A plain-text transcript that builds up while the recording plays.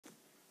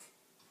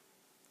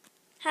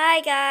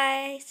Hi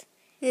guys.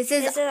 This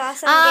is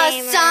Awesome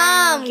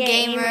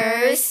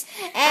Gamers,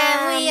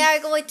 and we are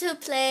going to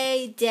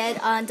play Dead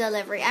on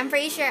Delivery. I'm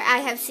pretty sure I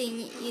have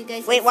seen you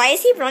guys. Wait, why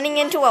is he running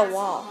into a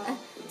wall?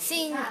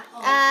 Seen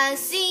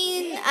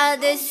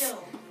this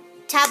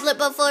tablet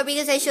before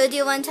because I showed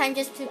you one time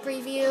just to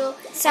preview.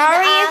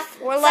 Sorry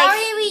if we're like.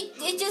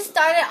 It just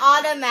started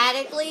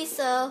automatically,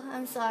 so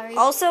I'm sorry.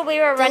 Also, we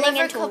were running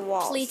Deliver into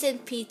walls.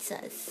 completed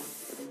pizzas.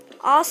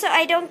 Also,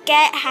 I don't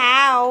get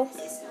how.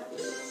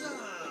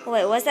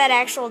 Wait, was that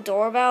actual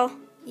doorbell?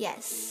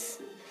 Yes.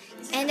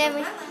 And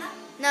then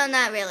no,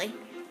 not really.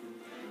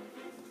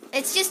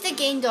 It's just a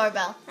game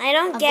doorbell. I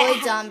don't get.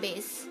 Avoid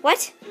zombies.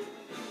 What?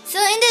 So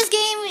in this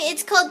game,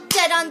 it's called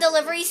Dead on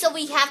Delivery, so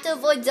we have to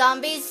avoid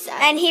zombies.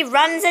 And he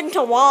runs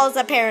into walls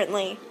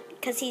apparently,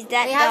 because he's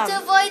that We dumb. have to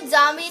avoid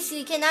zombies.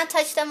 We cannot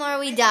touch them or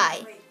we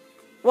die.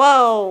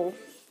 Whoa.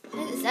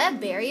 Is that a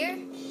barrier?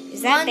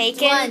 Is that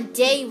bacon?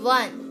 Day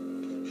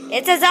one.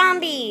 It's a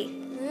zombie.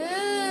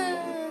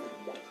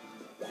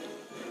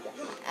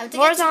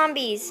 More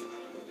zombies.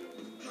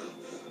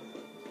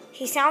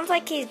 He sounds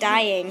like he's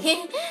dying.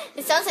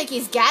 It sounds like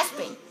he's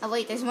gasping. Oh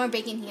wait, there's more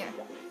bacon here.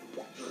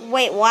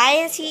 Wait, why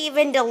is he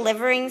even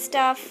delivering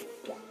stuff?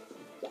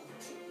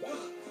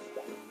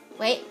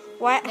 Wait.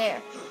 What?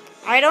 There.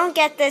 I don't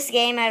get this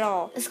game at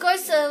all. Escort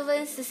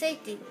servants to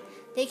safety.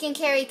 They can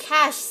carry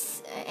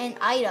cash and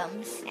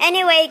items.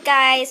 Anyway,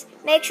 guys,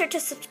 make sure to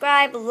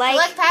subscribe, like,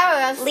 Collect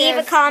power-ups. leave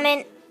a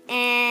comment,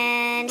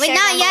 and Wait, share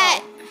not them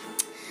yet. all.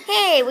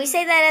 Hey, we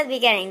say that at the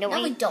beginning, don't No,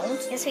 we? we don't.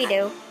 Yes, we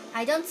do.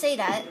 I don't say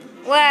that.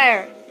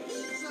 Where?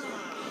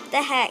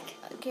 The heck?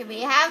 Okay,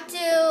 we have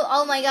to.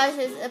 Oh my gosh,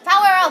 it's a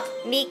power-up.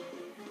 Me.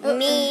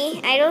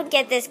 I don't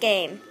get this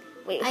game.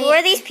 Wait, who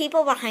are these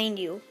people behind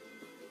you?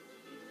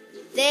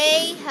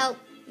 They help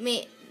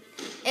me.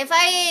 If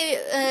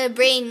I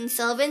bring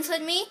Sylvans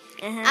with me,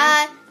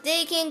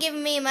 they can give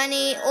me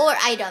money or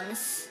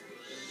items.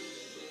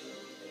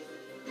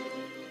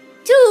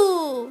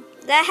 2.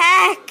 The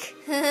heck?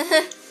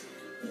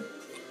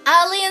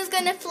 Liam's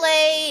gonna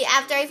play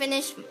after I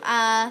finish,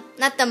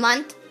 not the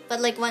month,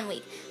 but like 1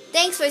 week.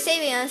 Thanks for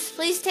saving us.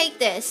 Please take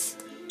this.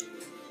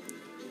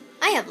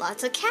 I have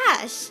lots of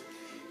cash.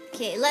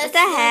 Okay, let's go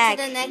to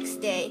the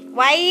next day.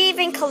 Why are you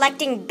even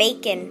collecting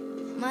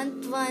bacon?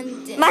 Month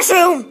 1.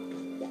 Mushroom!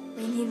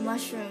 We need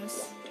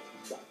mushrooms.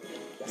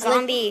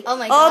 Zombie. Oh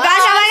my god. Oh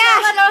gosh, oh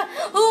my gosh!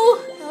 Oh,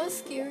 that was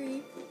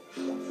scary.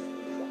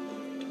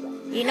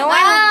 You know,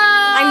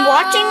 I'm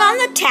watching on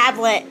the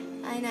tablet.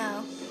 I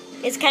know.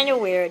 It's kind of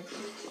weird.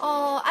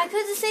 Oh, I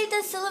could have saved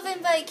that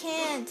Sullivan, but I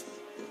can't.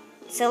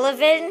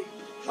 Sullivan?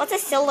 What's a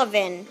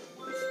Sullivan?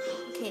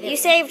 Okay, you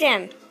saved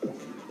him.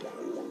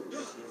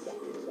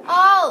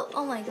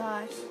 Oh my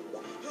gosh.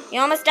 You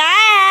almost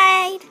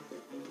died.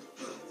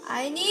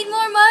 I need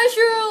more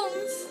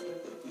mushrooms.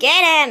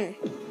 Get him.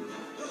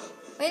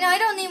 Wait, no, I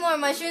don't need more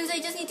mushrooms. I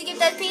just need to give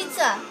that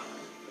pizza.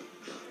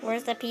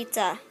 Where's the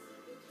pizza?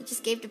 I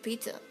just gave the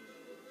pizza.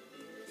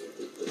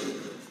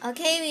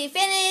 Okay, we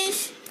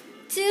finished.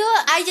 2.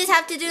 I just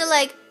have to do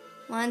like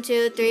 1,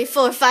 2, 3,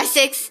 4, 5,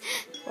 6.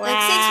 Wow.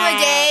 Like 6 more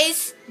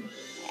days.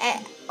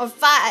 Or 5.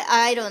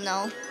 I don't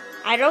know.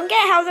 I don't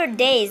get how they're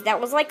days.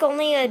 That was like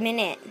only a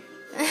minute.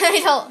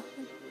 I don't.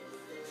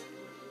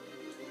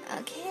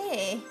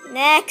 Okay.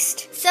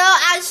 Next. So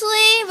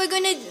actually, we're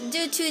going to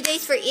do 2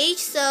 days for each.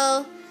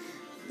 So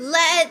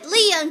let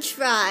Liam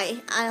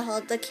try. I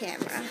hold the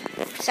camera.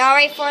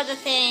 Sorry for the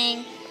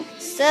thing.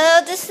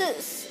 So this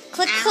is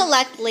click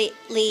collect, Lee.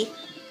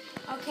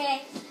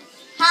 Okay.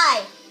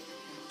 Hi.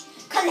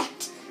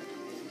 Collect.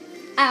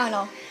 I don't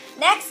know.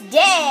 Next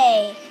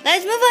day.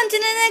 Let's move on to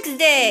the next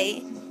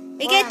day.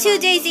 We get 2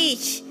 days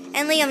each.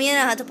 And Liam, you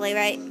know how to play,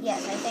 right?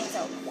 Yes, I think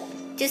so.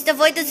 Just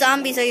avoid the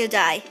zombies or you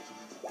die.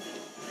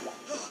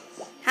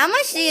 How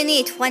much do you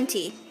need?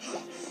 20.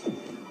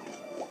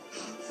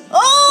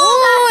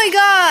 Oh my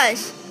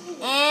gosh!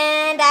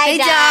 And I He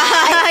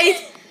died.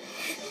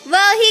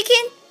 Well, he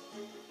can.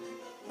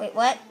 Wait,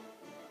 what?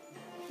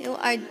 You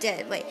are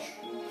dead. Wait.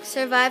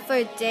 Survive for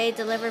a day.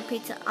 Deliver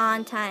pizza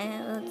on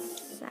time.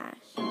 Let's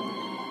sash.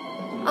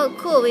 Oh,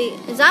 cool.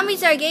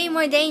 Zombies are getting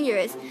more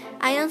dangerous.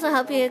 I also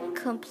help you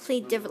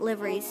complete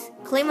deliveries.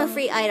 Claim a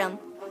free item.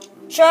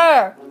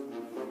 Sure.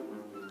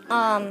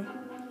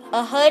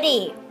 A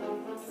hoodie.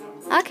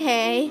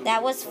 Okay.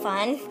 That was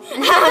fun. I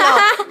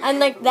don't know. I'm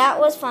like, that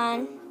was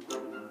fun.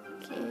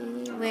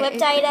 Okay.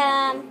 Equipped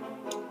item.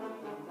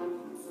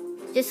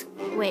 Just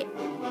wait.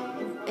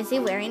 Is he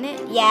wearing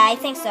it? Yeah, I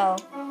think so.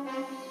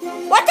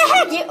 What the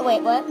heck?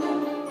 Wait, what?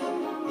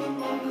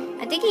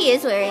 I think he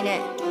is wearing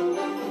it.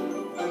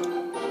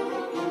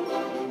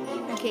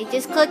 Okay,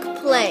 just click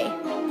play.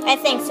 I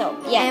think so.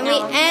 Yeah.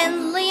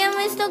 And Liam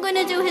is still going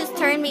to do his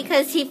turn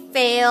because he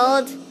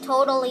failed.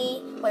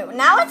 Totally. Wait,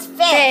 now it's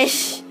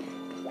fish. Fish.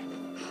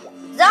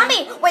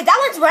 Zombie! Wait, that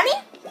one's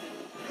running?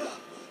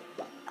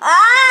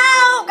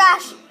 Oh,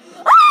 gosh.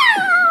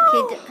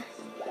 Oh! Okay,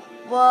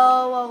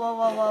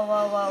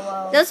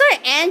 Whoa. those are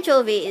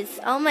anchovies.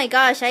 Oh my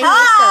gosh, I hate those.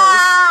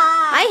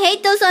 I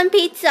hate those on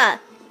pizza.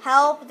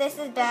 Help, this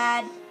is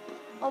bad.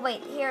 Oh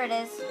wait, here it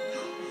is.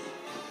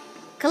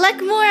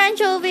 Collect more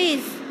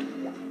anchovies.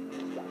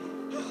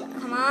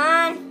 Come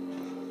on.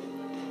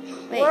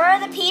 Wait. Where are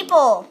the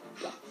people?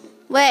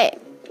 Wait.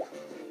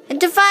 And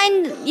to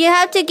find, you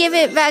have to give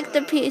it back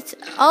the piece.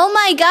 Oh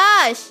my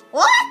gosh.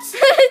 What?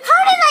 How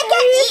did I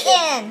get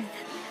eaten?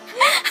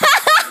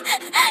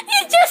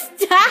 You just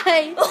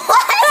died.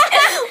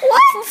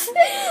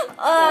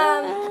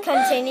 What?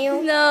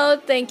 Continue. No,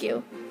 thank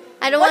you.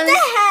 I don't What want the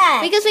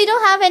heck? because we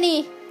don't have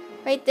any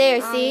right there,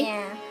 Oh, see?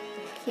 yeah.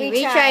 Okay,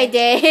 We retry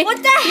day.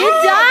 What the heck? You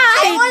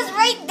died. I was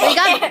right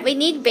there. We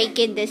need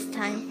bacon this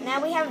time.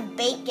 Now we have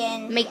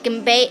bacon.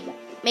 Making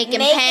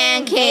Making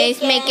pancakes,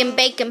 bacon. making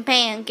bacon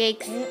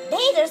pancakes.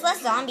 Hey, there's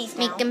less zombies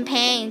now. Making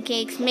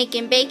pancakes,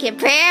 making bacon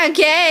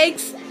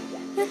pancakes.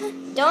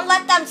 Don't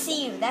let them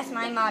see you. That's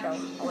my motto.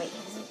 Oh wait.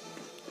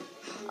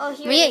 Oh,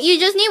 here. it is. You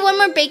just need one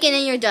more bacon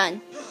and you're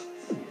done.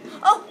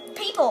 Oh,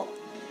 people.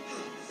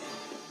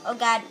 Oh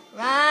God,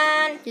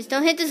 run. Just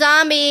don't hit the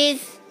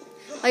zombies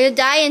or you'll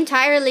die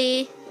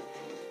entirely.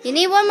 You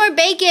need one more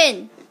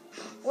bacon.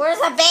 Where's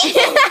the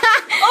bacon?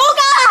 Oh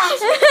gosh!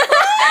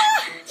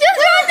 Just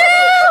run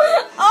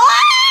through!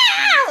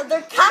 Oh,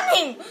 they're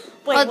coming.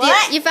 Wait, Oh,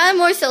 what? you found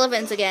more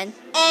Sullivans again.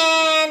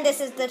 And this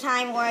is the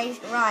time where I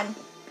run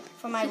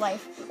for my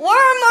life.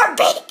 More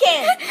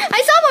bacon.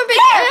 I saw more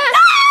bacon. There, no!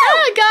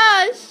 Oh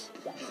gosh.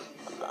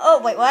 Oh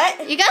wait,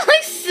 what? You got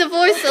like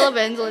 4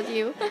 Sullivans with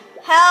you.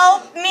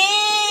 Help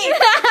me!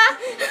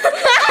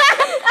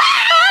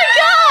 Oh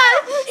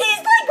gosh! He's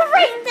like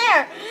right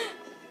there.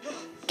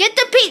 Get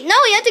the pizza. No,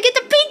 you have to get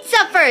the pizza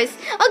first.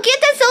 Oh, get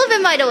that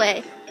Sullivan by the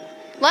way.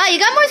 Wow, you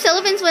got more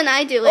Sullivans when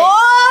I do it.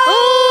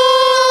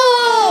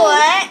 Oh!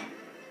 What?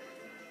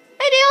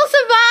 And they all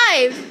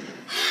survived.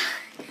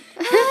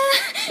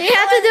 You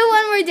have to do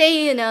one more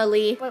day, you know,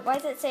 Lee. Wait, why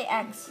does it say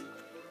X?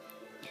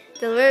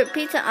 Deliver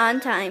pizza on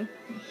time.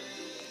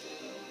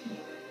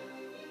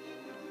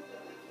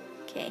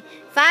 Okay.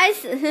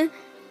 5.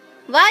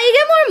 Wow, you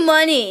get more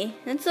money.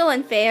 That's so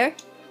unfair.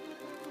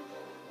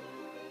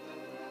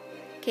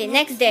 Okay,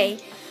 next day.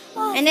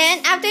 Oh, And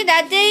then after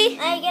that day,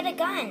 I get a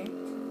gun.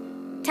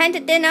 time to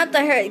thin out the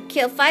herd.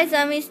 Kill 5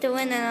 zombies to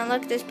win and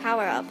unlock this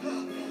power up.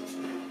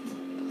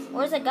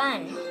 Where's the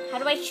gun? How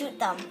do I shoot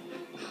them?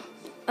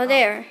 Oh,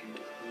 there.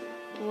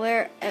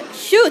 Where?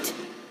 Shoot!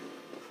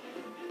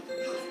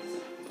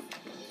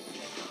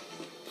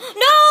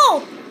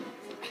 No!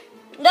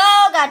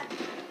 No, God.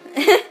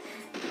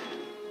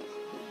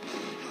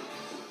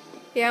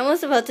 You're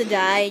almost about to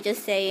die,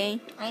 just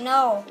saying. I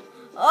know.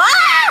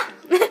 Ah!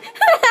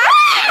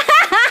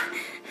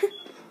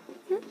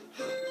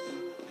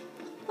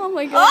 Oh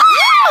my god.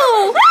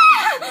 Oh!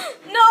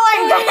 No,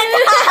 I'm gonna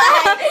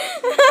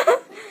die.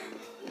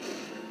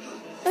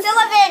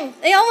 Sullivan!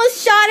 They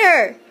almost shot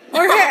her!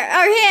 Or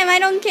him, I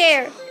don't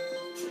care.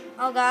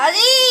 Oh God,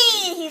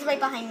 Eee! He's right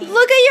behind me.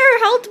 Look at your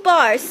health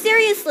bar,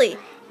 seriously.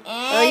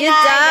 And Oh, you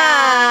I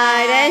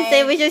died. And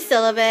stay with your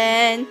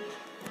Sullivan.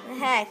 The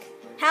heck?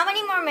 How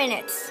many more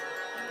minutes?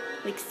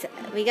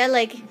 We got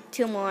like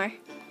 2 more.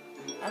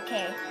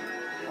 Okay.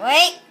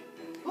 Wait.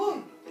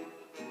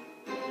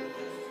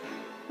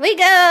 We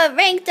got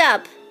ranked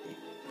up.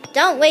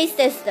 Don't waste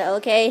this though,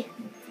 okay?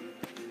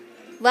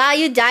 Wow,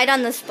 you died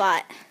on the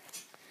spot.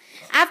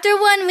 After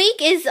 1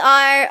 week is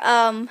our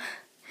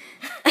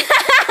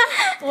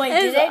Wait,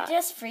 did it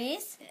just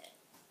freeze?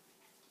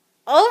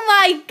 Oh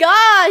my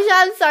gosh,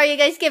 I'm sorry you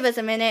guys, give us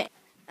a minute.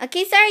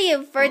 Okay, sorry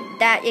for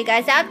that you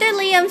guys. After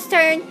Liam's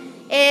turn,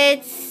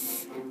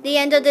 it's the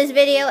end of this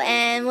video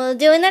and we'll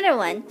do another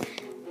one.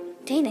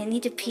 Dang, I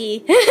need to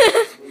pee.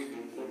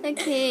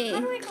 Okay. How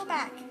do I go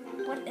back?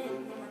 What is...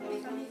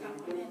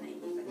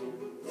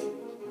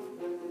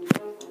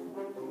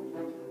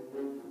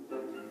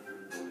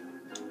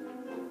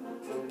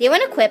 Do you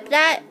want to equip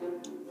that?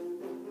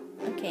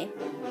 Okay.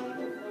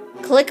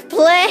 Click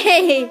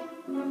play.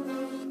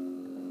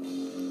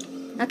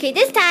 Okay,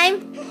 this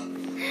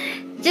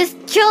time, just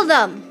kill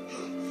them.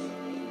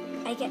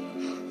 I get...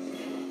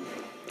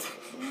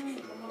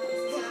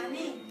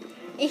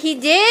 He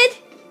did?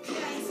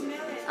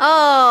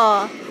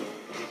 Oh.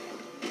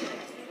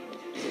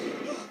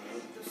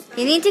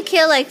 You need to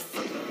kill like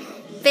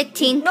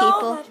 15 people.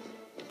 No,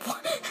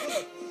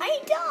 I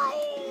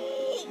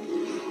died.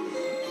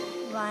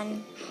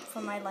 Run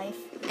for my life.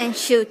 And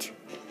shoot.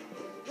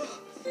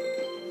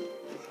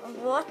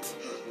 What?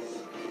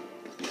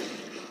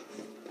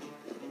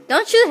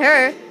 Don't shoot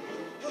her.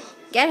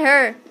 Get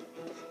her.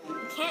 You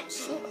can't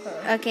shoot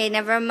her. Okay,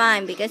 never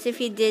mind. Because if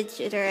you did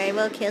shoot her, I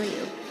will kill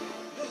you.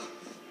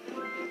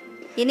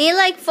 You need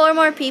like 4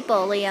 more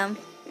people, Liam.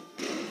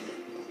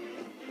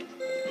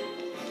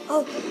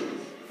 Oh.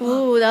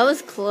 Ooh, that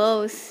was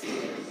close.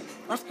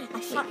 What? I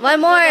shot One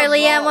more, the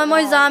Liam. wall. One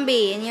more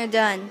zombie, and you're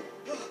done.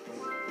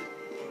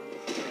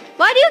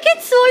 Why do you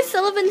get more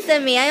Sullivans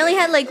than me? I only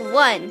had like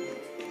 1.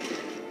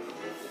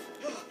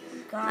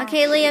 God.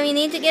 Okay, Liam, you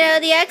need to get out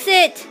of the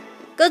exit.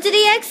 Go to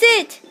the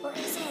exit. Where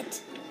is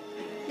it?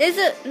 There's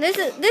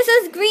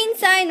a green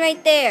sign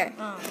right there.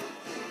 Oh.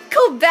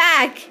 Go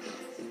back.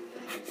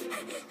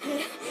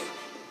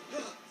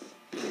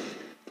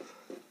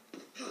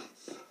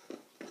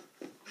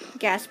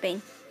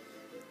 gasping.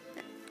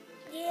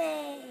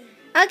 Yay!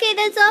 Okay,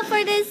 that's all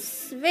for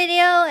this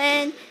video,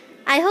 and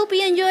I hope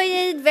you enjoyed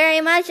it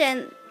very much,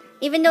 and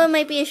even though it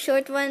might be a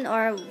short one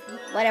or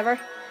whatever.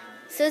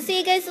 So see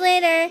you guys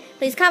later.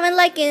 Please comment,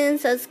 like,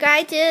 and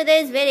subscribe to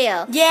this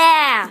video.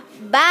 Yeah!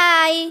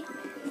 Bye!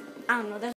 I don't know.